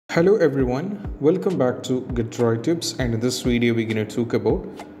Hello everyone, welcome back to Get Tips, and in this video we're going to talk about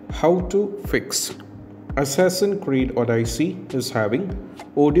how to fix Assassin's Creed Odyssey is having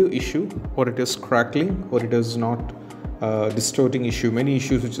audio issue, or it is crackling, or it is not distorting issue, many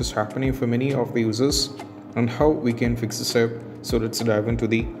issues which is happening for many of the users, and how we can fix this up. So let's dive into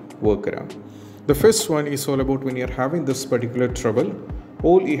the workaround. The first one is all about when you're having this particular trouble,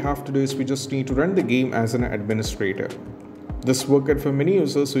 all you have to do is we just need to run the game as an administrator. This worked for many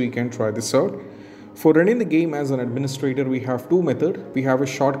users, so you can try this out. For running the game as an administrator, we have two methods. We have a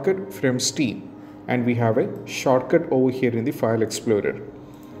shortcut from Steam and we have a shortcut over here in the File Explorer.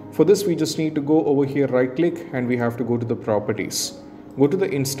 For this, we just need to go over here, right click, and we have to go to the properties. Go to the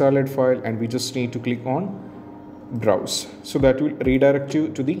installed file and we just need to click on browse. So that will redirect you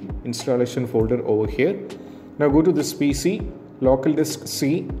to the installation folder over here. Now go to this PC, local disk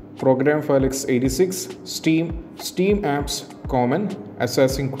C, program file x86, Steam apps, common,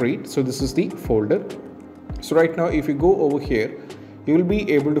 Assassin's Creed. So this is the folder. So right now if you go over here, you will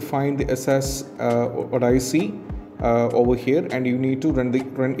be able to find the Assassin's Odyssey over here, and you need to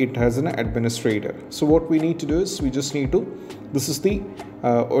run it as an administrator. So what we need to do is we just need to, this is the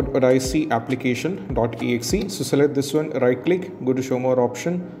Odyssey application.exe. So select this one, right click, go to show more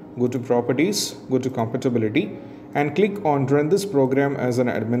option, go to properties, go to compatibility, and click on run this program as an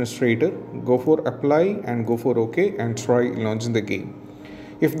administrator. Go for apply and go for OK and try launching the game.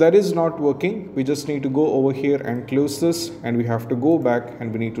 If that is not working, we just need to go over here and close this, and we have to go back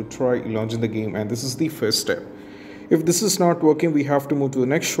and we need to try launching the game, and this is the first step. If this is not working, we have to move to the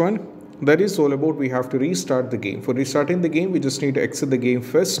next one. That is all about we have to restart the game. For restarting the game, we just need to exit the game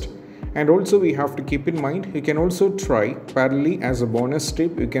first. And also we have to keep in mind, you can also try parallelly as a bonus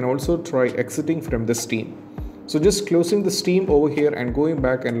tip, you can also try exiting from the Steam. So just closing the Steam over here and going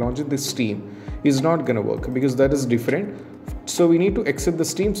back and launching the Steam is not going to work because that is different. So we need to exit the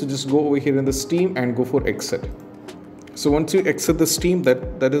Steam. So just go over here in the Steam and go for exit. So once you exit the Steam,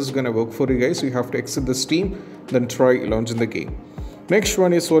 that is going to work for you guys. So you have to exit the Steam, then try launching the game. Next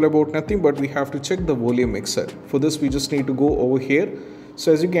one is all about nothing but we have to check the volume mixer. For this we just need to go over here.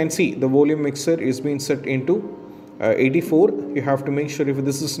 So as you can see, the volume mixer is being set into 84. You have to make sure if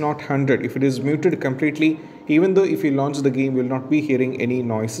this is not 100, if it is muted completely, even though if you launch the game, you will not be hearing any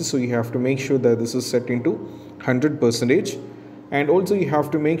noises. So you have to make sure that this is set into 100%. And also you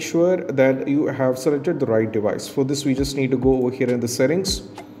have to make sure that you have selected the right device. For this we just need to go over here in the settings.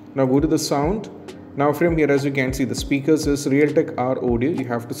 Now go to the sound. Now from here, as you can see, the speakers is Realtek R audio. You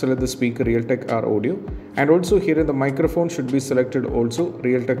have to select the speaker Realtek R audio, and also here in the microphone should be selected also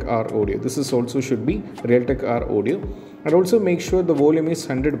Realtek R audio. This is also should be Realtek R audio, and also make sure the volume is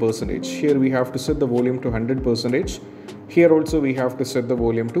 100%. Here we have to set the volume to 100%. Here also we have to set the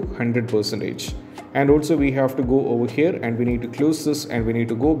volume to 100%. And also we have to go over here and we need to close this and we need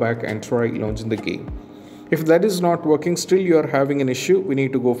to go back and try launching the game. If that is not working, still you are having an issue, we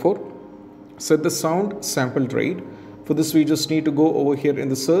need to go for set the sound sample rate. For this we just need to go over here in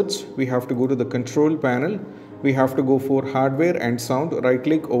the search. We have to go to the control panel. We have to go for hardware and sound. Right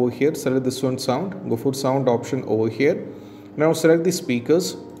click over here, select this one sound. Go for sound option over here. Now select the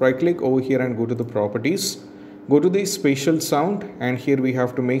speakers. Right click over here and go to the properties. Go to the spatial sound, and here we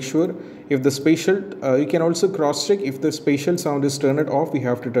have to make sure if the spatial, you can also cross check if the spatial sound is turned off, we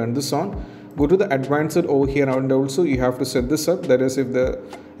have to turn this on. Go to the advanced over here, and also you have to set this up. That is, if the,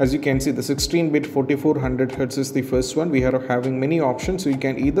 as you can see, the 16-bit 4400 Hz is the first one. We are having many options, so you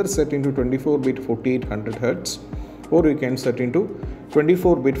can either set into 24-bit 4800 Hz, or you can set into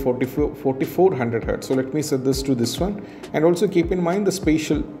 24-bit 4400 Hz. So let me set this to this one, and also keep in mind the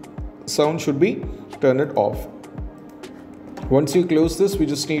spatial sound should be turned off. Once you close this, we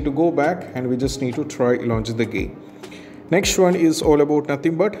just need to go back and we just need to try launching the game. Next one is all about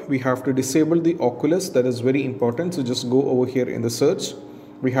nothing but we have to disable the Oculus. That is very important. So just go over here in the search.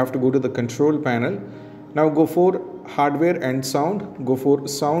 We have to go to the control panel. Now go for hardware and sound. Go for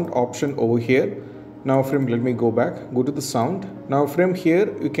sound option over here. Now let me go back. Go to the sound. Now from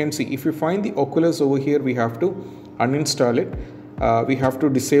here you can see if you find the Oculus over here, we have to uninstall it. We have to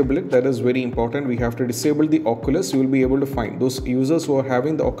disable it. That is very important. We have to disable the Oculus. You will be able to find those users who are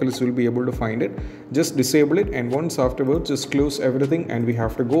having the Oculus will be able to find it. Just disable it, and once afterwards just close everything, and we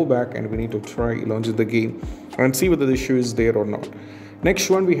have to go back and we need to try launching the game and see whether the issue is there or not. Next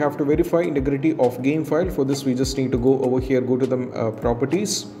one, we have to verify integrity of game file. For this we just need to go over here, go to the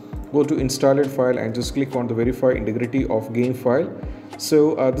properties, go to installed file, and just click on the verify integrity of game file.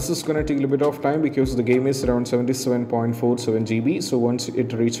 So this is going to take a little bit of time because the game is around 77.47 GB. So once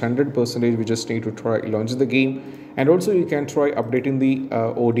it reaches 100%, we just need to try launch the game, and also you can try updating the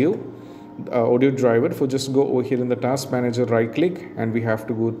audio. audio driver. For just go over here in the task manager, right click, and we have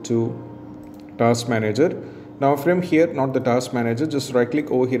to go to task manager. Now from here, not the task manager, just right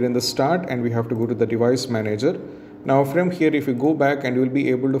click over here in the start, and we have to go to the device manager. Now from here, if you go back, and you will be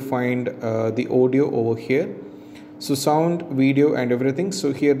able to find the audio over here. So sound, video, and everything.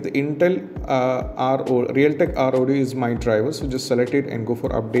 So here the Intel Realtek R audio is my driver. So just select it and go for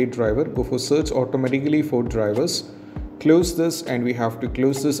update driver. Go for search automatically for drivers. Close this, and we have to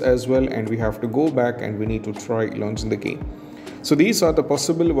close this as well, and we have to go back and we need to try launching the game. So these are the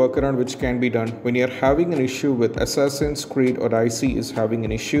possible workaround which can be done when you are having an issue with Assassin's Creed Odyssey is having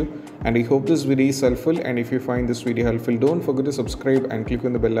an issue. And I hope this video is helpful, and if you find this video helpful, don't forget to subscribe and click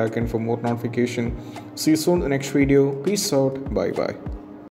on the bell icon for more notification. See you soon in the next video. Peace out. Bye bye.